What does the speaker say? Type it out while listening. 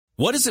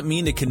What does it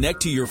mean to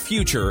connect to your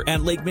future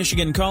at Lake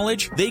Michigan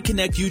College? They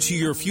connect you to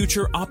your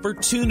future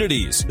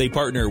opportunities. They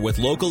partner with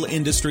local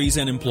industries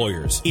and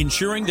employers,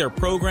 ensuring their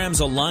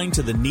programs align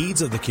to the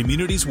needs of the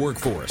community's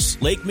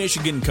workforce. Lake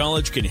Michigan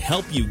College can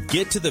help you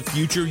get to the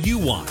future you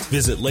want.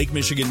 Visit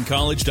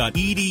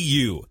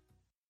lakemichigancollege.edu.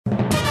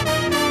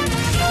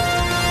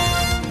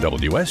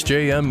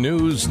 WSJM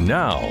News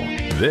Now.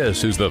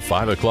 This is the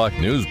 5 o'clock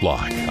news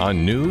block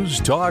on News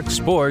Talk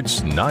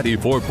Sports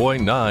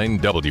 94.9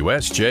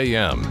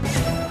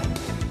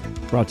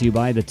 WSJM. Brought to you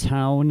by the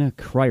Town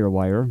Crier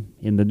Wire.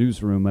 In the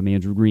newsroom, I'm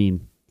Andrew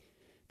Green.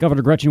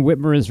 Governor Gretchen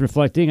Whitmer is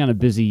reflecting on a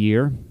busy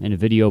year. In a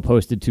video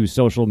posted to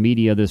social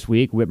media this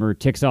week, Whitmer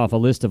ticks off a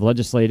list of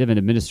legislative and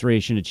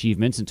administration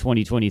achievements in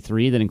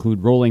 2023 that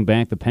include rolling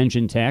back the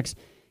pension tax,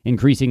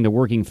 increasing the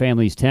working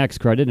families tax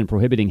credit, and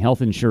prohibiting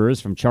health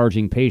insurers from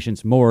charging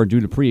patients more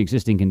due to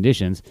pre-existing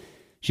conditions.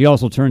 She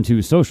also turned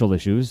to social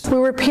issues. We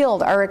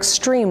repealed our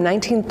extreme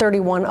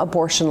 1931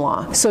 abortion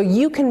law so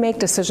you can make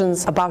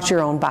decisions about your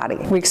own body.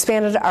 We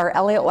expanded our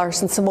Elliott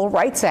Larson Civil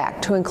Rights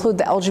Act to include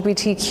the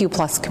LGBTQ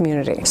plus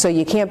community so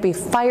you can't be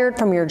fired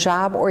from your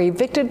job or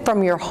evicted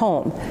from your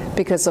home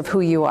because of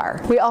who you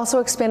are. We also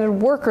expanded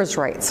workers'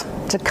 rights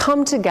to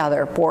come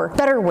together for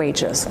better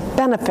wages,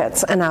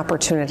 benefits, and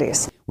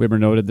opportunities. Whitmer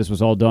noted this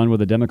was all done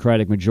with a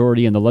Democratic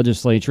majority in the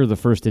legislature, the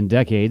first in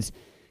decades.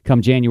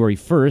 Come January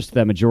 1st,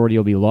 that majority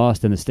will be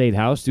lost in the State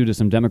House due to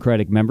some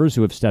Democratic members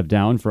who have stepped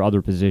down for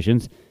other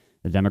positions.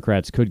 The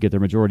Democrats could get their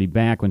majority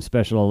back when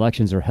special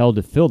elections are held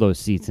to fill those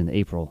seats in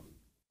April.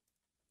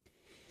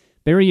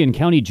 Berrien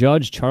County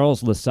Judge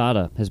Charles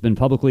Lasada has been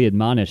publicly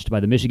admonished by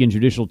the Michigan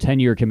Judicial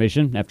Tenure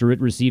Commission after it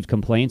received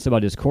complaints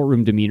about his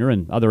courtroom demeanor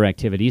and other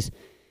activities.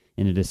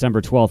 In a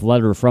December 12th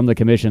letter from the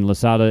commission,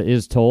 Lasada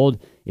is told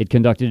it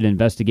conducted an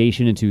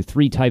investigation into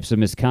 3 types of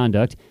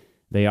misconduct.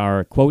 They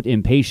are, quote,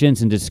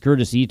 impatience and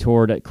discourtesy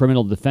toward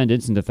criminal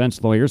defendants and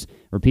defense lawyers,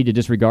 repeated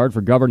disregard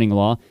for governing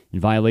law,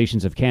 and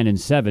violations of Canon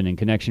 7 in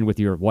connection with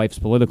your wife's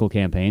political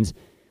campaigns.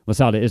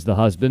 Lasada is the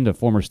husband of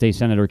former State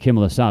Senator Kim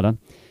Lasada.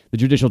 The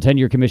Judicial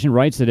Tenure Commission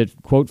writes that it,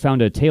 quote,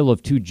 found a tale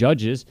of 2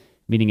 judges,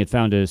 meaning it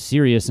found a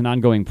serious and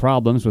ongoing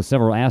problems with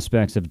several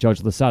aspects of Judge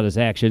Lasada's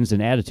actions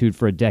and attitude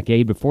for a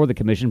decade before the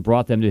commission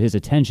brought them to his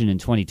attention in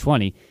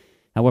 2020.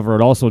 However,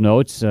 it also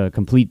notes a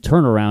complete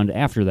turnaround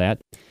after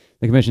that.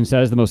 The commission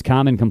says the most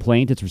common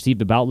complaint it's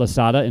received about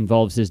Lasada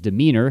involves his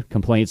demeanor,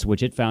 complaints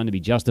which it found to be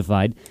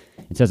justified.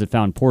 It says it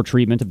found poor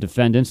treatment of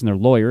defendants and their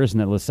lawyers, and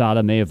that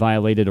Lasada may have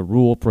violated a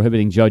rule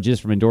prohibiting judges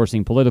from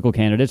endorsing political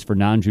candidates for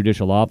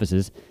non-judicial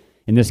offices.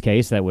 In this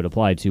case, that would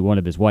apply to one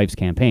of his wife's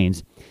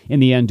campaigns. In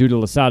the end, due to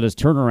Lasada's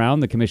turnaround,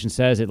 the commission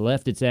says it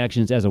left its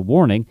actions as a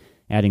warning,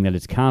 adding that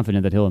it's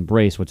confident that he'll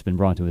embrace what's been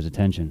brought to his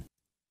attention.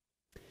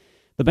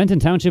 The Benton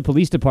Township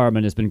Police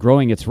Department has been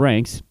growing its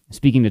ranks.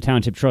 Speaking to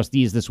township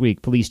trustees this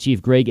week, Police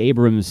Chief Greg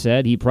Abrams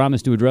said he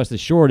promised to address the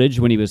shortage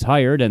when he was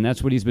hired, and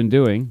that's what he's been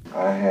doing.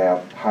 I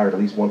have hired at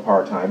least 1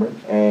 part-timer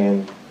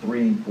and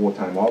 3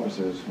 full-time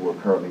officers who are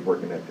currently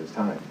working at this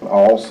time. I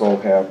also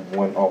have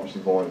 1 officer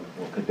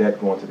cadet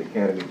going to the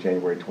academy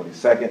January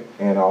 22nd,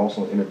 and I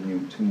also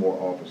interviewed 2 more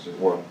officers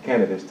or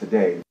candidates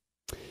today.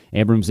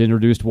 Abrams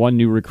introduced 1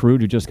 new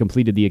recruit who just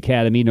completed the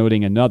academy,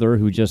 noting another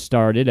who just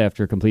started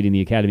after completing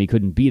the academy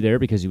couldn't be there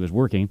because he was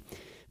working.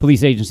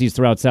 Police agencies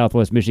throughout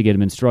southwest Michigan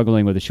have been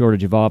struggling with a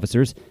shortage of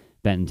officers.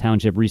 Benton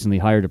Township recently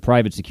hired a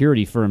private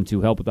security firm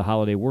to help with the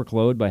holiday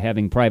workload by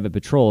having private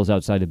patrols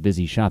outside of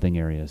busy shopping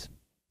areas.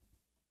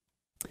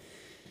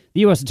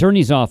 The U.S.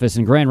 Attorney's Office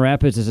in Grand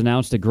Rapids has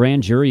announced a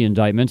grand jury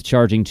indictment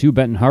charging 2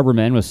 Benton Harbor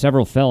men with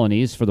several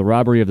felonies for the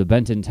robbery of the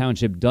Benton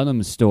Township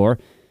Dunham store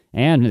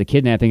and the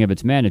kidnapping of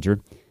its manager.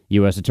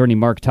 U.S. Attorney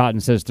Mark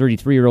Totten says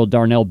 33-year-old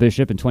Darnell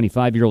Bishop and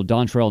 25-year-old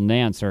Dontrell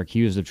Nance are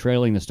accused of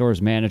trailing the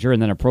store's manager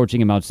and then approaching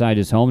him outside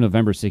his home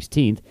November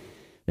 16th.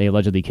 They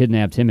allegedly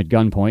kidnapped him at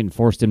gunpoint and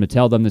forced him to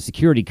tell them the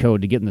security code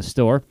to get in the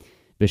store.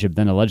 Bishop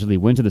then allegedly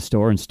went to the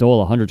store and stole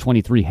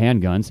 123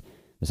 handguns.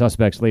 The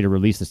suspects later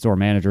released the store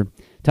manager.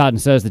 Totten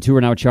says the 2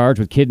 are now charged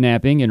with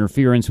kidnapping,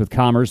 interference with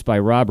commerce by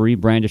robbery,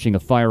 brandishing a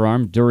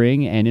firearm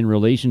during and in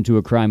relation to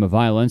a crime of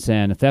violence,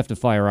 and theft of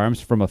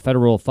firearms from a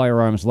federal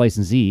firearms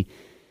licensee.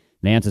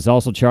 Nance is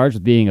also charged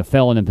with being a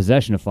felon in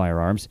possession of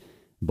firearms.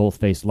 Both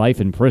face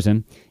life in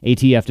prison.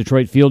 ATF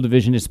Detroit Field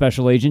Division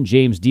Special Agent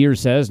James Deere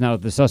says now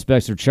that the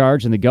suspects are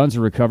charged and the guns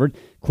are recovered,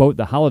 quote,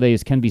 the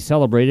holidays can be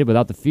celebrated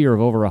without the fear of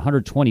over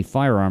 120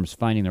 firearms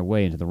finding their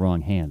way into the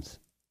wrong hands.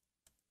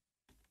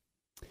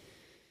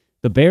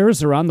 The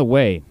Bears are on the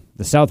way.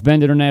 The South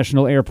Bend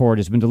International Airport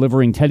has been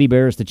delivering teddy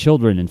bears to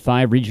children in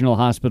 5 regional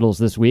hospitals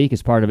this week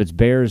as part of its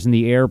Bears in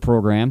the Air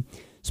program.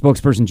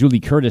 Spokesperson Julie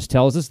Curtis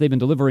tells us they've been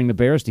delivering the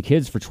bears to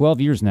kids for 12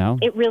 years now.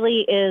 It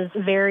really is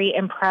very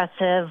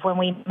impressive when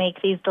we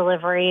make these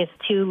deliveries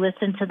to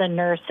listen to the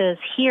nurses,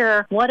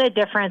 hear what a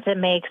difference it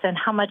makes and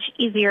how much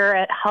easier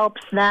it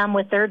helps them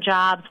with their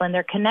jobs when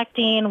they're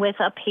connecting with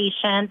a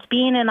patient.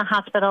 Being in a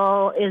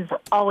hospital is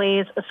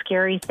always a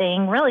scary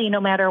thing, really, no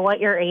matter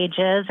what your age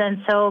is.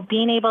 And so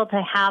being able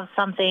to have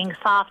something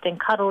soft and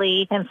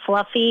cuddly and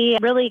fluffy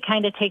really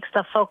kind of takes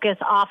the focus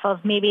off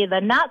of maybe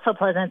the not so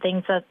pleasant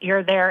things that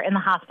you're there in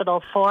the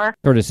hospital for.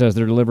 Curtis says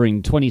they're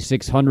delivering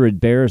 2,600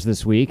 bears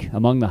this week.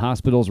 Among the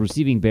hospitals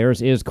receiving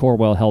bears is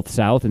Corewell Health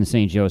South in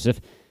St. Joseph.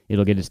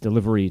 It'll get its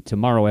delivery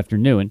tomorrow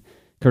afternoon.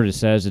 Curtis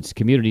says it's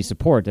community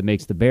support that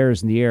makes the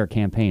Bears in the Air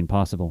campaign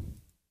possible.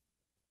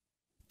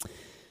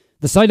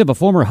 The site of a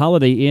former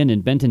Holiday Inn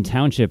in Benton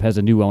Township has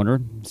a new owner.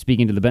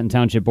 Speaking to the Benton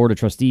Township Board of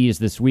Trustees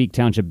this week,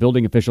 Township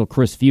building official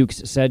Chris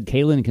Fuchs said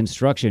Kalin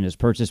Construction has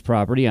purchased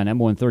property on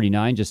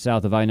M139 just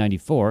south of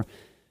I-94.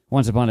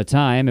 Once upon a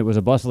time, it was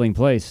a bustling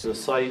place. The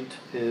site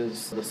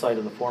is the site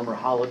of the former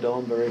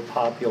Holidome, very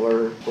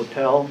popular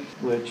hotel,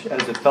 which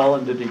as it fell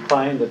into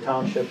decline, the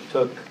township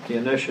took the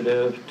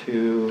initiative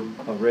to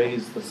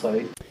raise the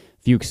site.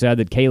 Fuchs said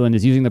that Kalin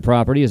is using the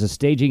property as a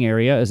staging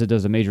area as it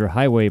does a major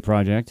highway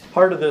project.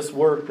 Part of this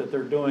work that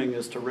they're doing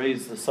is to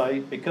raise the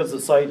site. Because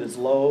the site is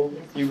low,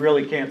 you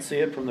really can't see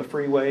it from the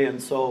freeway,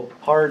 and so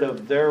part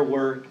of their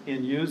work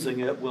in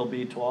using it will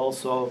be to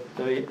also,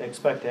 they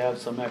expect to have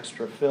some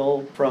extra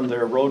fill from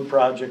their road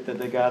project that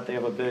they got. They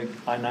have a big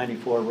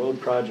I-94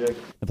 road project.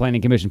 The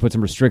Planning Commission put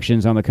some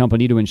restrictions on the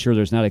company to ensure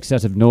there's not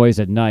excessive noise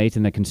at night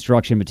and that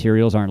construction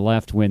materials aren't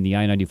left when the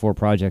I-94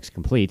 project's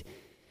complete.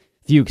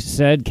 Fuchs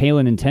said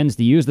Kalin intends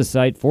to use the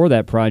site for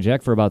that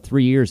project for about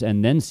 3 years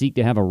and then seek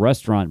to have a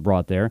restaurant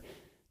brought there.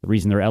 The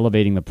reason they're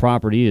elevating the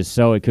property is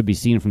so it could be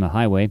seen from the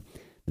highway.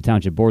 The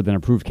Township Board then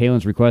approved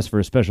Kalin's request for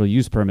a special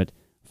use permit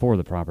for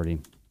the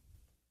property.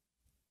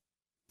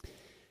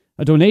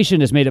 A donation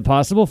has made it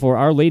possible for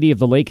Our Lady of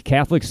the Lake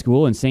Catholic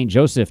School in St.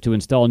 Joseph to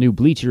install new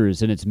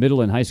bleachers in its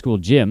middle and high school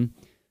gym.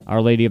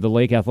 Our Lady of the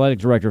Lake Athletic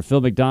Director Phil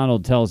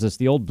McDonald tells us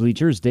the old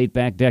bleachers date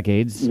back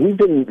decades. We've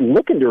been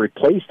looking to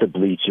replace the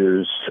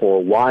bleachers for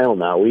a while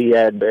now. We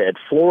had, at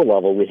floor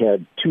level, we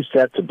had 2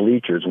 sets of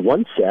bleachers.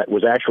 One set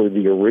was actually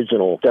the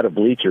original set of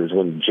bleachers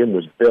when the gym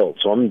was built.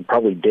 So I'm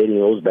probably dating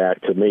those back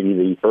to maybe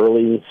the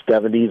early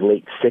 70s,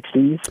 late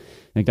 60s.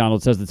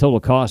 McDonald says the total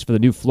cost for the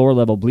new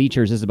floor-level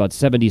bleachers is about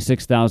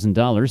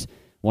 $76,000.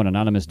 One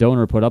anonymous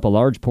donor put up a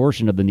large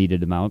portion of the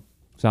needed amount.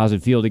 So how's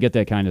it feel to get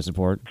that kind of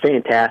support?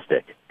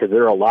 Fantastic, because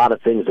there are a lot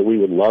of things that we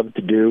would love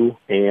to do,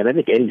 and I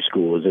think any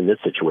school is in this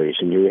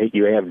situation.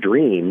 You have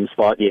dreams,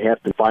 but you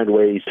have to find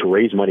ways to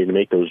raise money to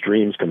make those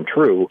dreams come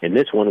true, and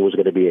this one was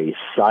going to be a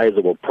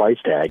sizable price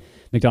tag.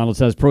 McDonald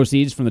says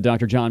proceeds from the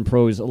Dr. John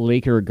Pro's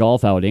Laker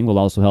golf outing will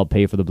also help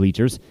pay for the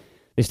bleachers.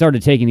 They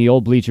started taking the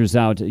old bleachers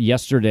out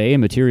yesterday,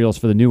 and materials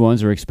for the new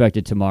ones are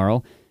expected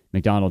tomorrow.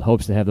 McDonald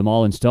hopes to have them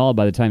all installed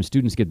by the time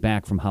students get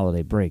back from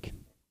holiday break.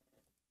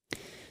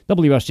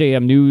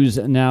 WSJM News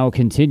now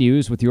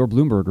continues with your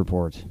Bloomberg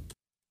report.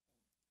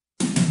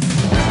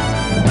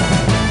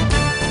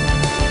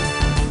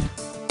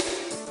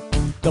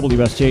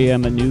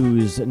 WSJM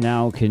News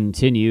now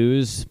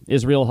continues.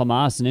 Israel,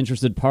 Hamas, and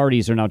interested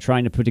parties are now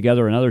trying to put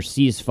together another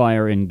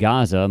ceasefire in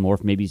Gaza. More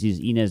from ABC's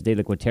Inez de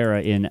la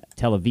Quatera in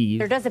Tel Aviv.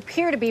 There does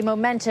appear to be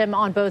momentum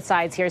on both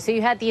sides here. So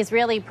you had the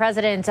Israeli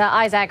President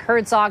Isaac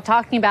Herzog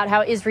talking about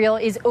how Israel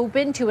is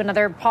open to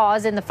another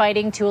pause in the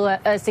fighting to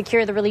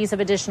secure the release of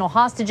additional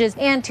hostages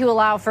and to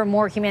allow for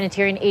more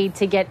humanitarian aid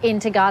to get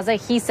into Gaza.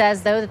 He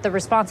says, though, that the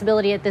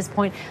responsibility at this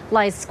point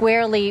lies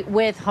squarely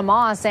with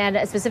Hamas and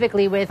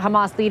specifically with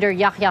Hamas leader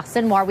Yahya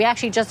Sinwar. We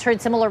actually just heard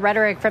similar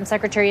rhetoric from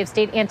Secretary of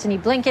State Antony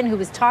Blinken, who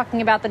was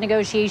talking about the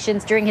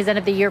negotiations during his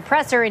end-of-the-year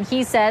presser, and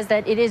he says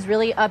that it is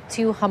really up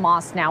to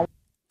Hamas now.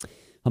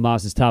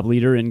 Hamas's top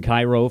leader in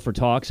Cairo for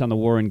talks on the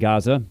war in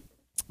Gaza.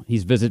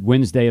 His visit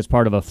Wednesday as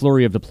part of a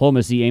flurry of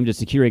diplomacy aimed at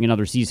securing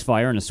another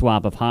ceasefire and a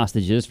swap of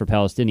hostages for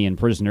Palestinian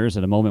prisoners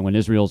at a moment when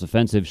Israel's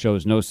offensive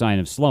shows no sign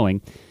of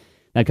slowing.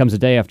 That comes a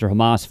day after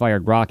Hamas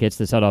fired rockets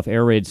that set off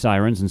air raid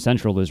sirens in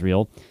central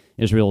Israel.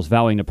 Israel is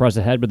vowing to press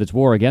ahead with its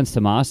war against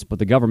Hamas, but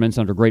the government's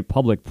under great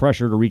public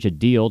pressure to reach a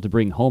deal to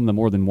bring home the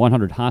more than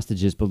 100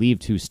 hostages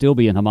believed to still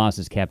be in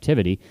Hamas's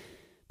captivity.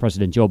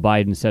 President Joe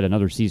Biden said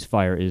another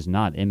ceasefire is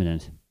not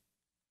imminent.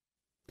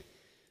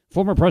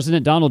 Former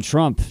President Donald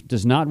Trump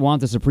does not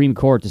want the Supreme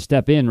Court to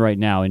step in right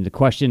now into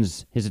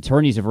questions his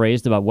attorneys have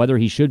raised about whether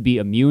he should be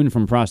immune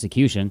from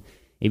prosecution.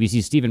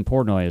 ABC's Stephen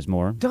Portnoy has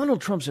more. Donald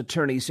Trump's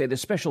attorneys say the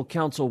special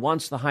counsel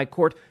wants the high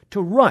court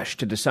to rush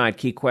to decide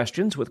key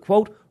questions with,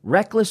 quote,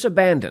 reckless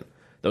abandon.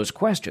 Those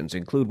questions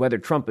include whether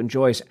Trump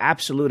enjoys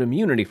absolute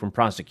immunity from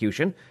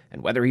prosecution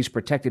and whether he's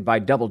protected by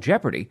double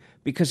jeopardy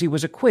because he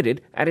was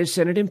acquitted at his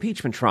Senate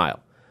impeachment trial.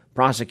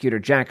 Prosecutor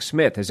Jack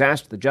Smith has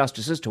asked the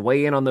justices to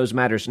weigh in on those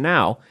matters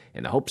now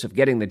in the hopes of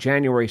getting the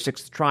January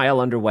 6th trial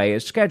underway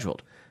as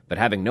scheduled. But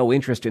having no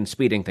interest in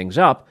speeding things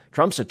up,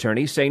 Trump's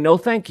attorneys say no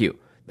thank you.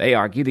 They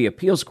argue the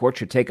appeals court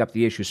should take up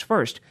the issues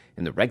first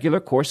in the regular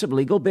course of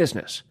legal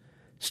business.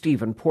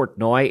 Stephen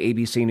Portnoy,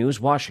 ABC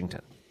News,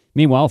 Washington.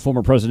 Meanwhile,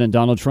 former President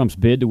Donald Trump's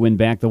bid to win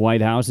back the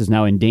White House is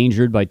now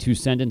endangered by two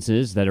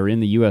sentences that are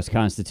in the U.S.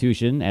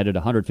 Constitution, added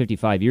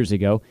 155 years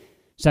ago.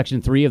 Section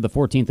 3 of the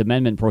 14th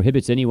Amendment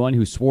prohibits anyone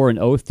who swore an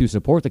oath to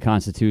support the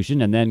Constitution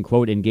and then,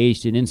 quote,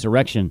 engaged in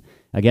insurrection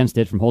against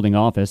it from holding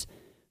office.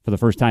 For the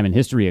first time in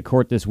history, a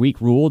court this week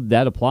ruled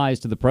that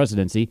applies to the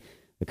presidency.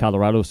 The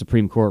Colorado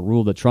Supreme Court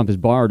ruled that Trump is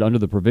barred under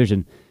the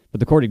provision, but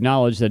the court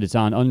acknowledged that it's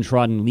on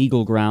untrodden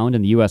legal ground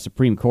and the U.S.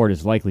 Supreme Court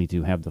is likely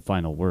to have the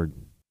final word.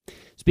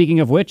 Speaking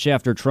of which,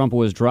 after Trump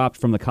was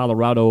dropped from the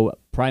Colorado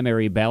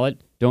primary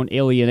ballot, don't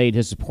alienate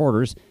his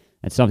supporters.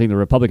 That's something the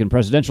Republican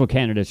presidential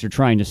candidates are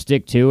trying to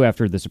stick to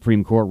after the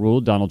Supreme Court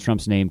ruled Donald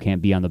Trump's name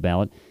can't be on the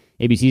ballot.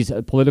 ABC's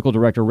political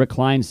director Rick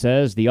Klein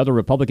says the other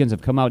Republicans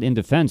have come out in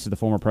defense of the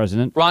former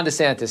president. Ron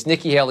DeSantis,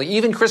 Nikki Haley,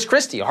 even Chris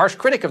Christie, a harsh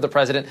critic of the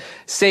president,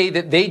 say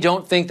that they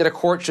don't think that a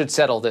court should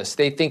settle this.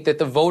 They think that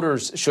the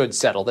voters should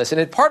settle this. And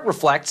in part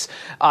reflects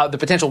the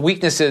potential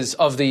weaknesses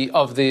of the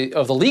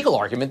legal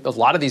argument. A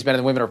lot of these men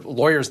and women are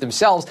lawyers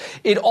themselves.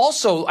 It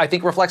also, I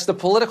think, reflects the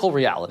political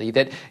reality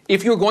that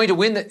if you're going to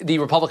win the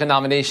Republican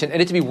nomination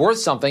and it to be worth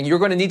something, you're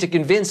going to need to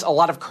convince a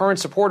lot of current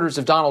supporters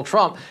of Donald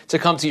Trump to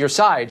come to your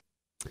side.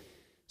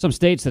 Some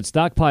states that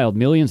stockpiled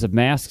millions of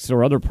masks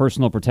or other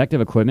personal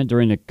protective equipment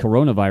during the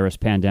coronavirus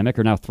pandemic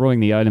are now throwing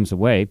the items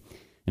away.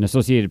 An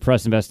Associated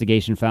Press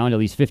investigation found at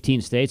least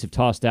 15 states have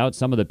tossed out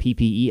some of the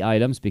PPE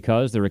items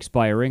because they're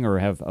expiring or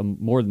have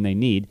more than they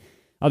need.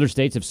 Other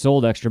states have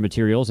sold extra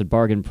materials at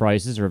bargain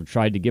prices or have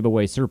tried to give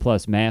away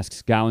surplus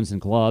masks, gowns,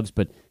 and gloves,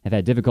 but have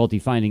had difficulty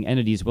finding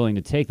entities willing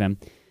to take them.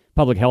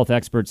 Public health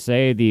experts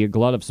say the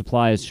glut of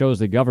supplies shows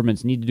that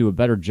governments need to do a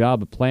better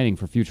job of planning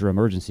for future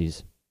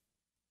emergencies.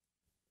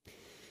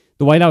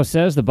 The White House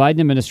says the Biden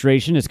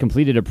administration has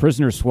completed a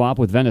prisoner swap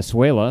with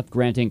Venezuela,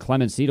 granting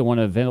clemency to one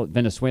of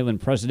Venezuelan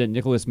President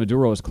Nicolas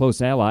Maduro's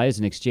close allies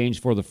in exchange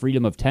for the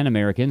freedom of 10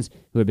 Americans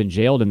who have been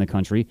jailed in the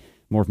country.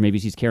 More from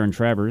ABC's Karen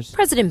Travers.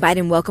 President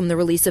Biden welcomed the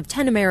release of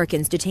 10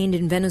 Americans detained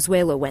in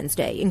Venezuela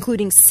Wednesday,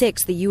 including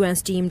 6 the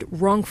U.S. deemed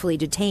wrongfully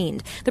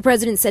detained. The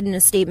president said in a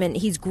statement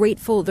he's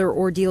grateful their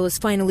ordeal is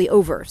finally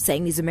over,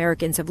 saying these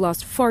Americans have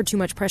lost far too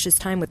much precious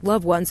time with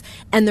loved ones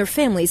and their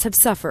families have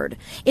suffered.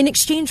 In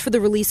exchange for the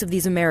release of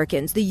these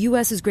Americans, the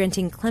U.S. is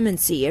granting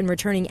clemency and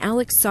returning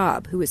Alex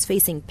Saab, who is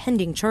facing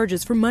pending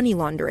charges for money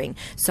laundering.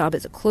 Saab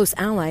is a close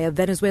ally of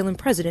Venezuelan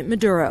President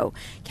Maduro.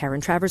 Karen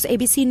Travers,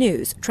 ABC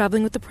News,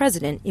 traveling with the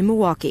president in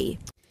Milwaukee.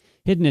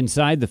 Hidden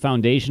inside the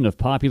foundation of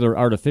popular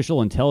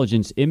artificial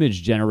intelligence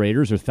image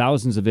generators are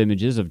thousands of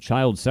images of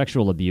child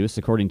sexual abuse,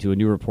 according to a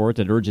new report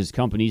that urges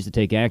companies to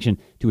take action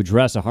to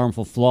address a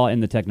harmful flaw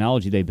in the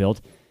technology they built.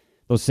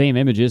 Those same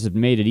images have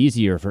made it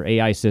easier for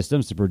AI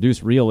systems to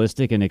produce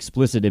realistic and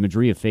explicit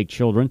imagery of fake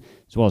children,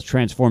 as well as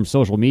transform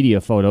social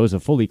media photos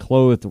of fully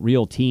clothed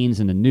real teens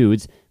into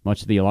nudes,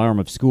 much to the alarm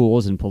of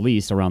schools and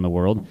police around the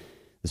world.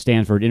 The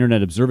Stanford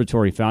Internet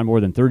Observatory found more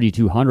than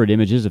 3,200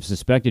 images of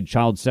suspected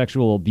child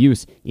sexual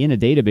abuse in a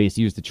database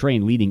used to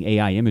train leading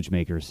AI image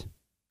makers.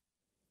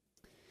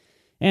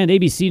 And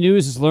ABC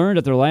News has learned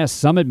at their last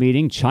summit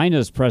meeting,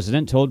 China's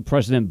president told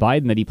President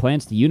Biden that he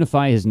plans to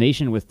unify his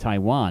nation with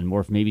Taiwan.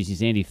 More from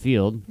ABC's Andy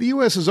Field. The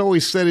U.S. has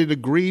always said it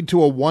agreed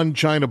to a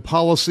one-China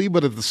policy,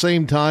 but at the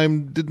same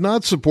time did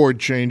not support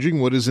changing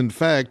what is in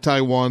fact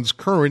Taiwan's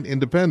current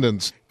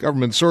independence.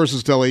 Government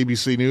sources tell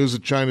ABC News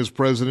that China's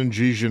President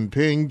Xi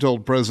Jinping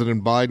told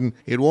President Biden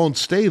it won't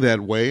stay that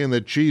way and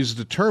that Xi's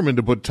determined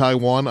to put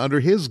Taiwan under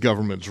his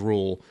government's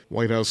rule.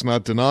 White House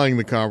not denying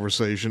the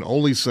conversation,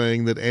 only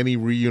saying that any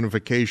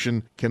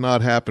reunification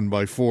cannot happen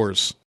by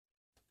force.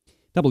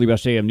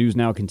 WSJM News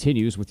now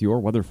continues with your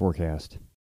weather forecast.